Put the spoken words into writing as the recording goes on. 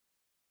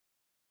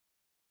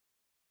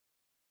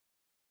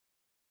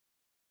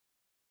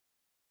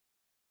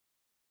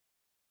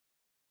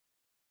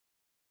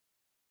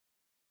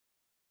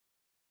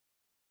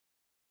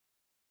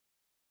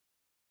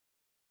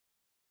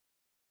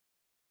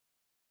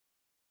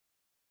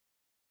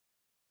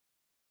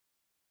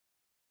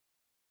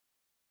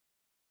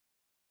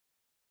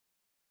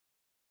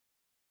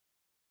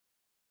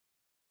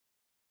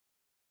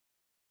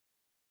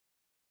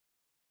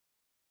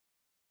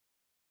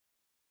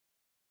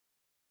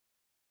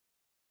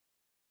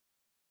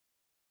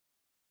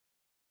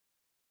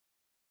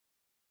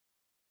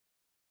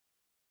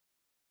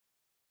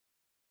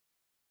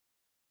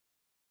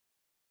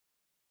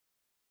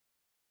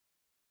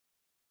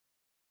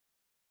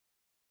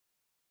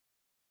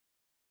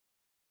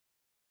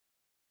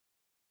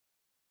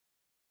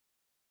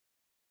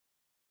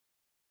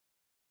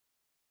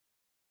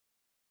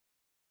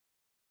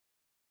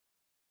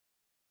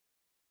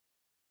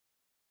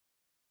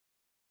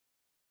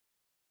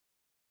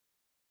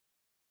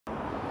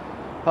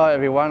Hi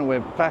everyone, we're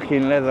back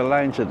in Leather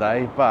Lane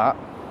today, but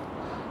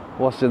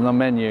what's in the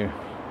menu?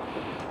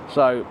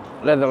 So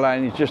Leather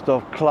Lane is just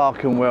off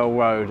Clerkenwell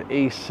Road,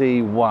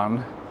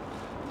 EC1,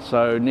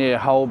 so near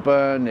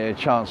Holborn, near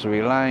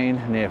Chancery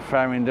Lane, near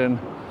Farringdon,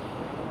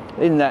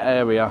 in that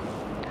area.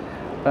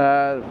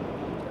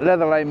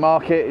 Leather Lane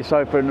Market is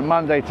open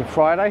Monday to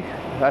Friday,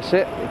 that's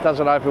it. It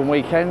doesn't open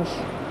weekends,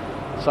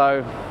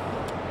 so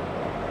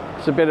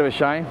it's a bit of a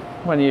shame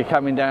when you're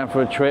coming down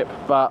for a trip,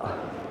 but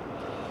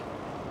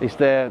it's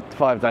there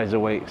 5 days a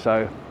week.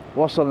 So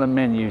what's on the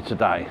menu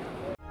today?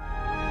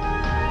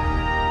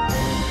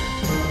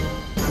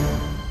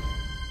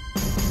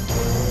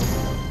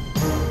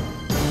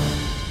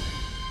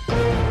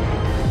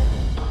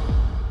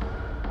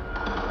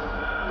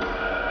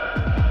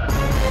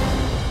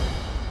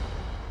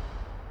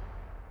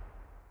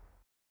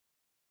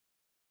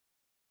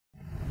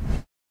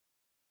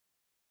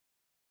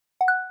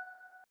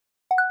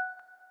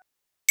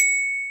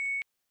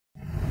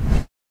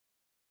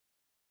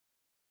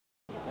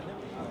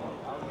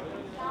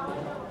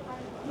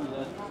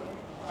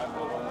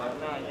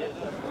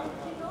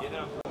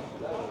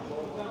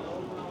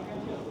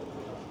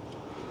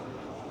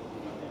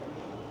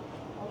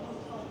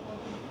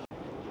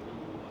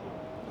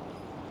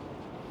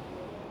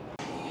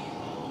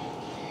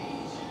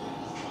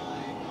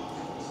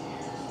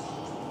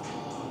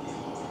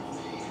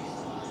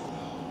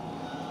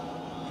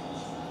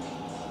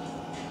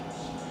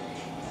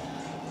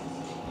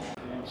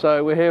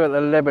 So we're here at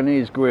the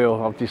Lebanese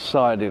grill. I've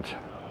decided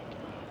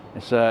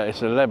it's a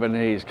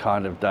Lebanese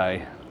kind of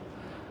day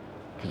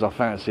because I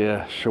fancy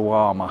a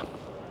shawarma.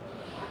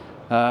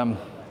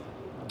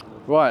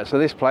 Right, so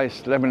this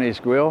place,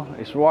 Lebanese Grill,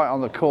 it's right on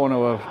the corner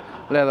of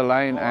Leather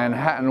Lane and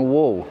Hatton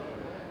Wall.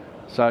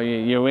 So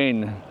you're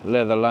in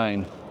Leather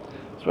Lane.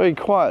 It's very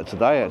quiet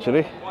today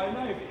actually.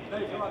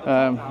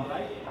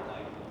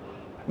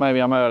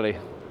 Maybe I'm early,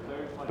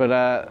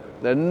 but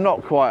they're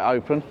not quite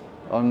open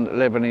on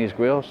Lebanese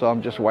Grill, so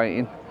I'm just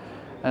waiting.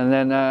 And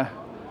then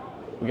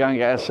we're going to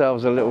get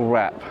ourselves a little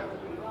wrap,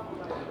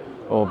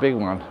 or a big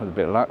one with a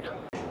bit of luck.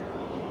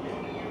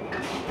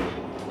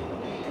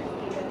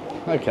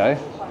 Okay,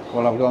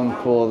 well I've gone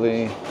for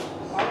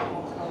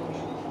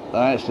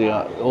I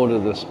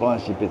ordered the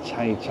spicy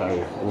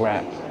potato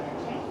wrap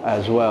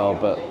as well,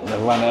 but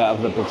they've run out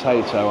of the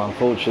potato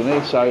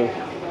unfortunately, so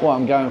what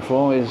I'm going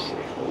for is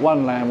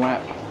one lamb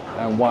wrap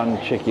and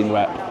one chicken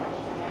wrap.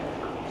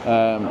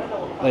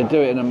 They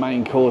do it in a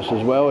main course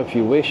as well if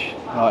you wish,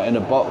 like in a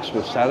box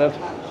with salad,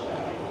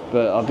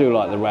 but I do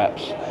like the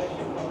wraps,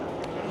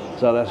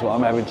 so that's what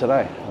I'm having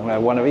today. I'm going to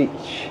have one of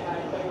each.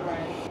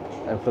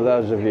 And for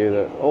those of you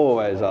that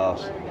always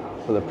ask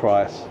for the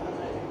price,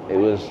 it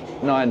was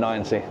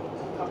 $9.90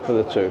 for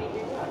the two.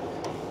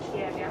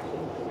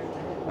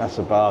 That's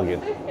a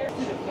bargain.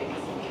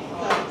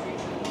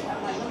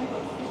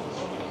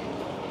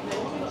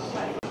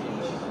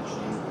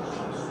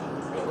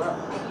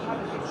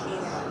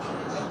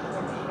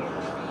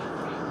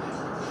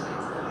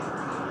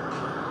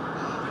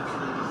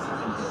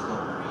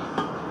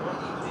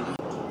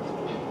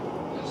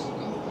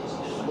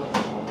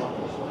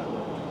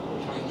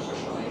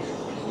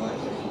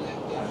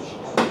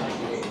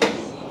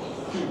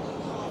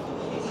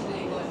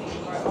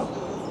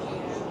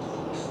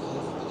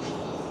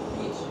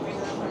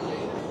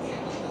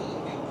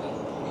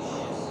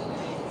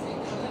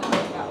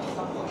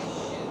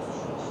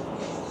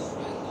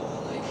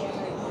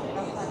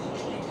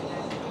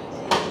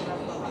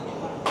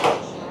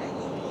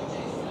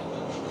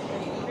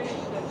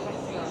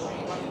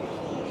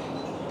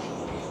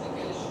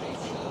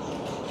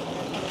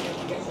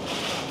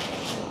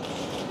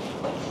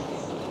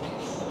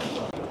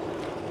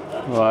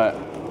 Right,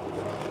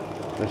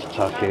 let's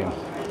tuck in.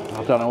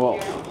 I don't know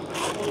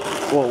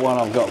what one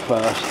I've got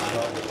first.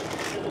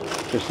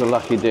 Just a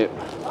lucky dip,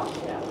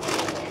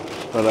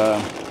 but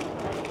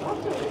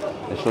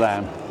it's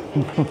lamb.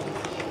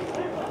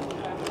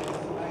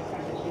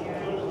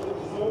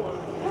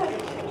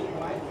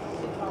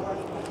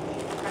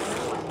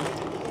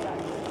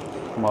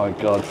 My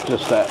God,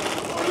 just that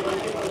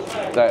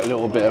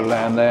little bit of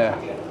lamb there,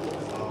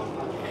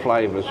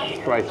 flavours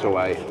straight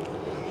away.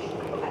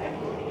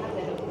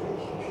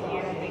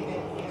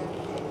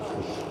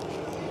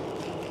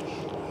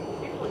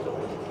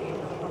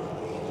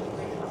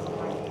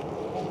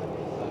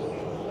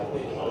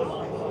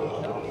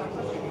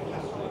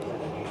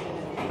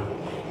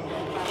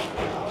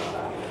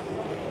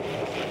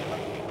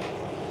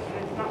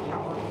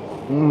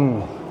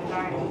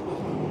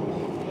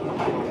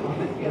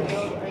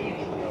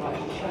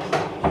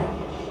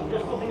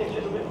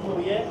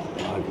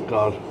 Oh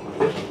God.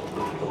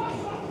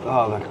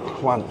 Oh, the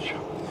crunch.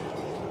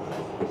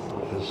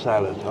 The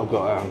salad. I've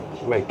got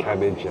red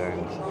cabbage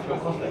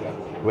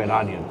and red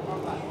onion.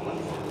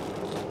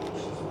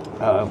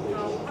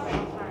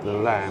 The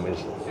lamb is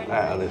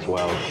out of this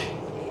world.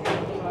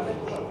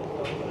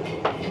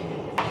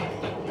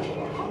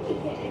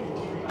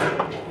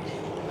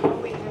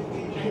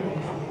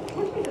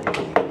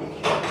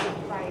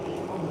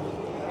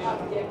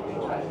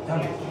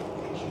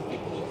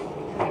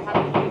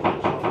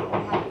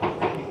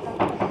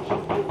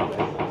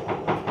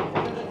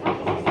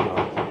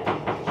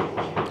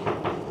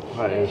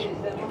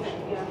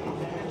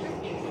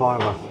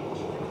 fiver.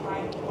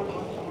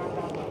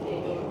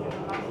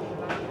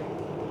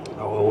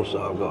 Oh,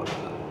 also I've got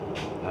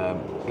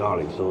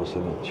garlic sauce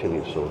and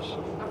chili sauce.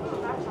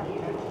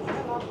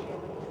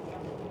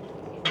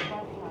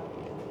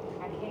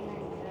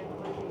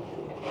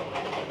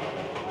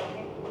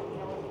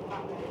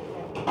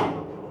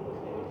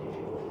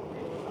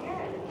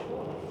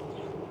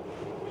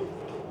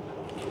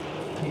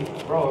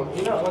 Bro,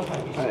 you know one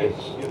time you said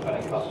It's you're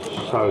cutting cups.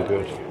 so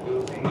good. It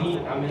was me,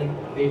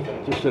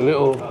 bacon. Just a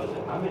little,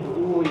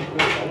 Always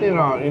good. you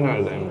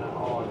know them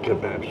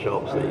kebab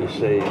shops that you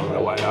see on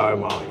the way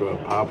home after a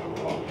pub.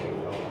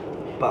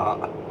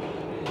 But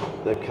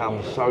they've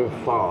come so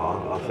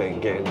far, I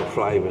think, getting the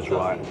flavours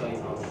right.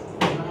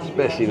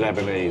 Especially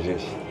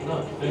Lebanese,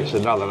 it's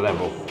another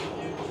level.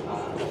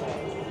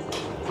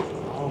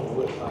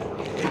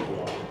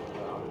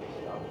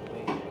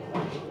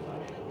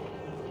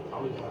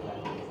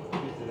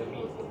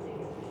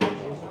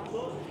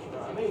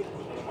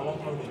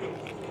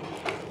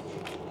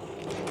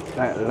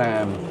 That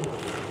lamb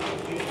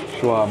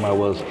shawarma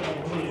was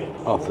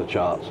off the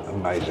charts,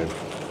 amazing.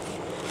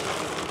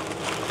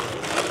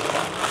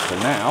 So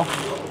now,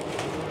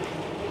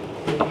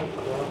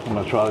 I'm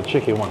going to try the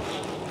chicken one.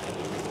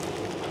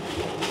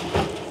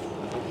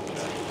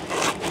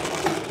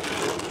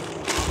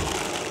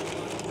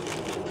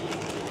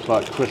 It's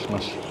like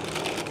Christmas.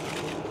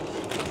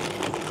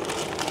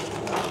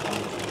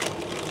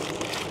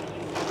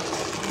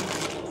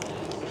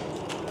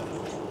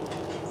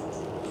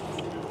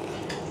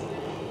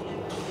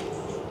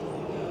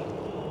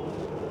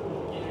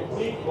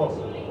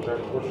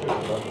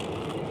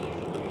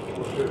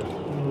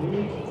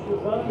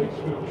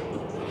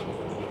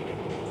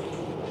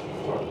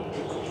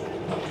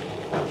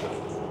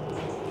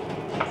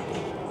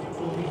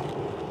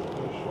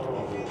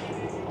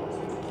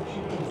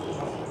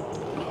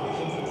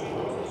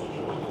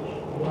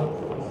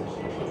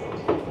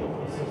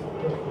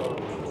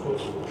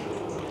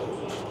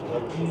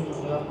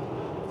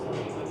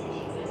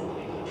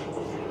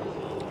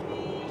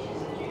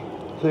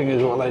 Thing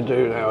is, what they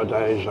do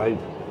nowadays,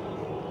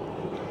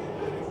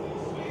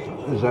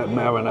 there's that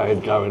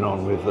marinade going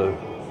on with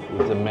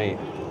the meat.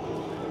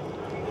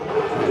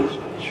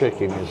 This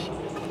chicken is,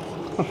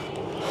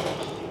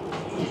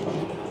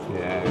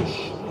 yeah,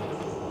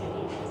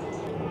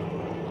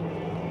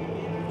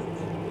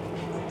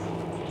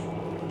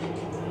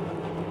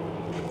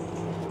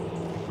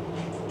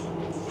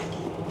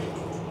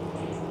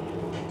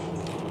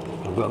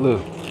 I've got the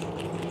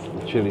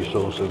chili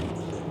sauce and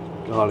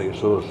garlic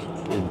sauce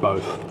in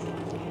both.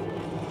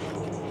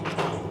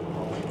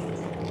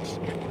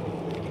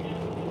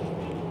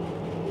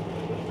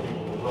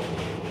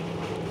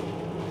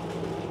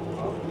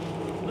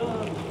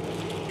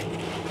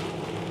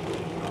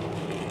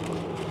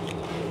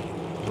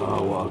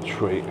 Oh, what a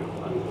treat.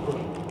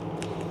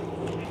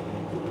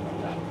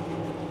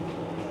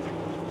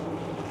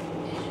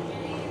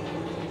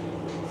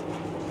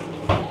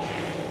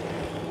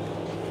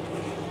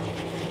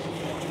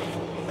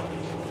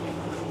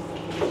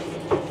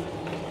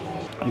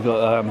 You've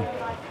got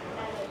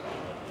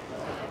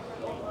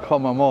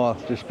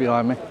Comamore just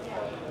behind me,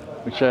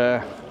 which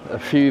a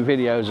few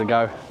videos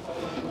ago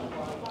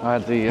I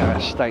had the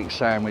steak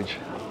sandwich.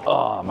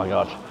 Oh my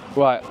god.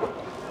 Right,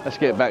 let's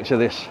get back to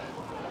this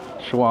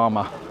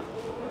shawarma.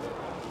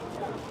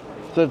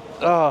 So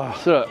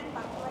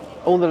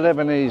all the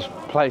Lebanese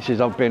places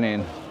I've been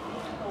in,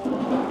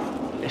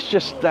 it's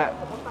just that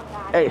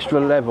extra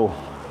level,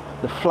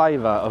 the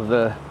flavour of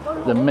the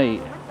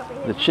meat,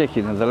 the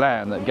chicken and the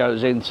lamb that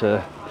goes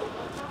into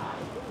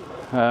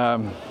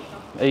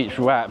each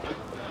wrap.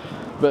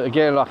 But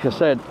again, like I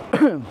said,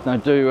 they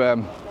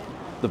do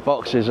the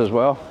boxes as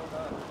well,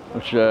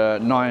 which are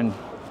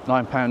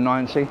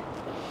 £9.90.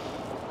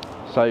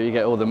 So you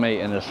get all the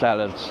meat and the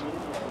salads.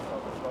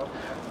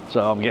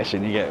 So I'm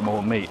guessing you get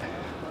more meat.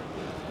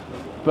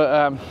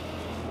 But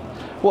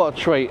what a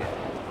treat.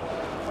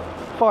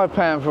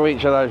 £5 for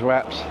each of those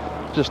wraps,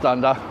 just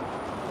under.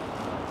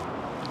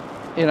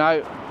 You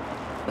know,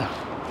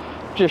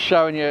 just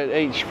showing you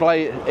each,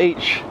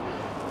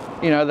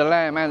 you know, the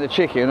lamb and the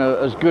chicken are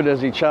as good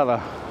as each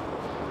other.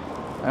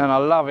 And I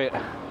love it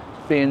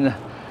being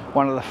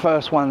one of the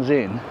first ones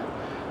in,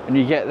 and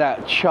you get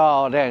that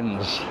charred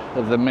ends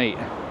of the meat.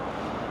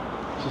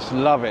 Just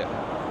love it.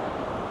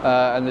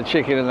 And the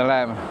chicken and the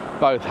lamb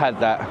both had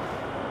that.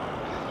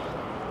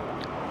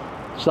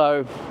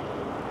 So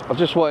I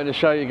just wanted to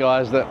show you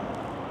guys that,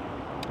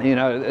 you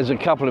know, there's a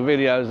couple of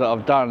videos that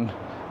I've done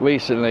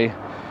recently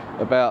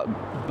about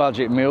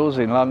budget meals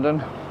in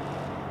London,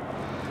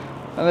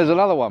 and there's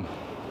another one,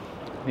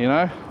 you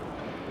know,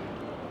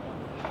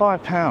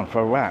 £5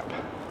 for a wrap,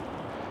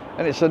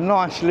 and it's a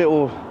nice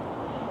little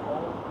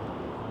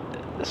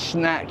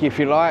snack if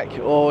you like,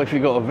 or if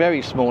you've got a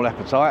very small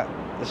appetite,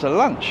 it's a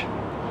lunch.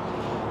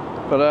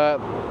 But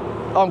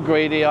I'm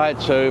greedy, I had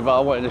two, but I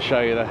wanted to show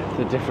you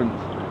the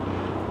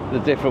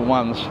different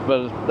ones.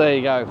 But there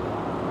you go.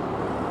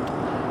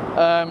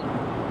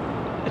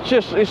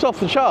 It's off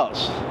the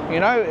charts, you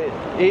know.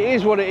 It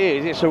is what it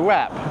is. It's a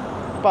wrap,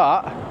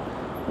 but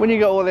when you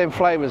got all them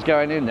flavours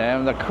going in there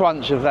and the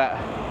crunch of that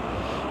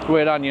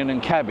red onion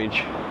and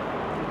cabbage,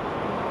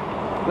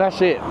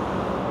 that's it.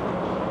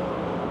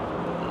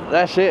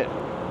 That's it.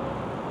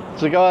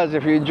 So guys,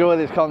 if you enjoy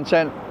this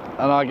content,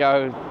 and I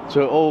go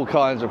to all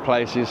kinds of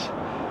places,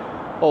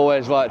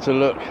 always like to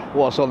look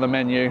what's on the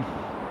menu,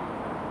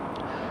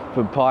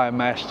 from pie and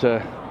mash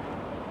to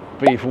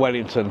beef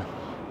Wellington,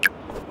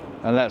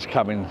 and that's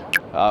coming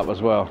up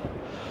as well.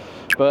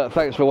 But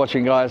thanks for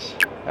watching guys,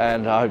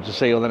 and I hope to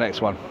see you on the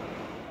next one.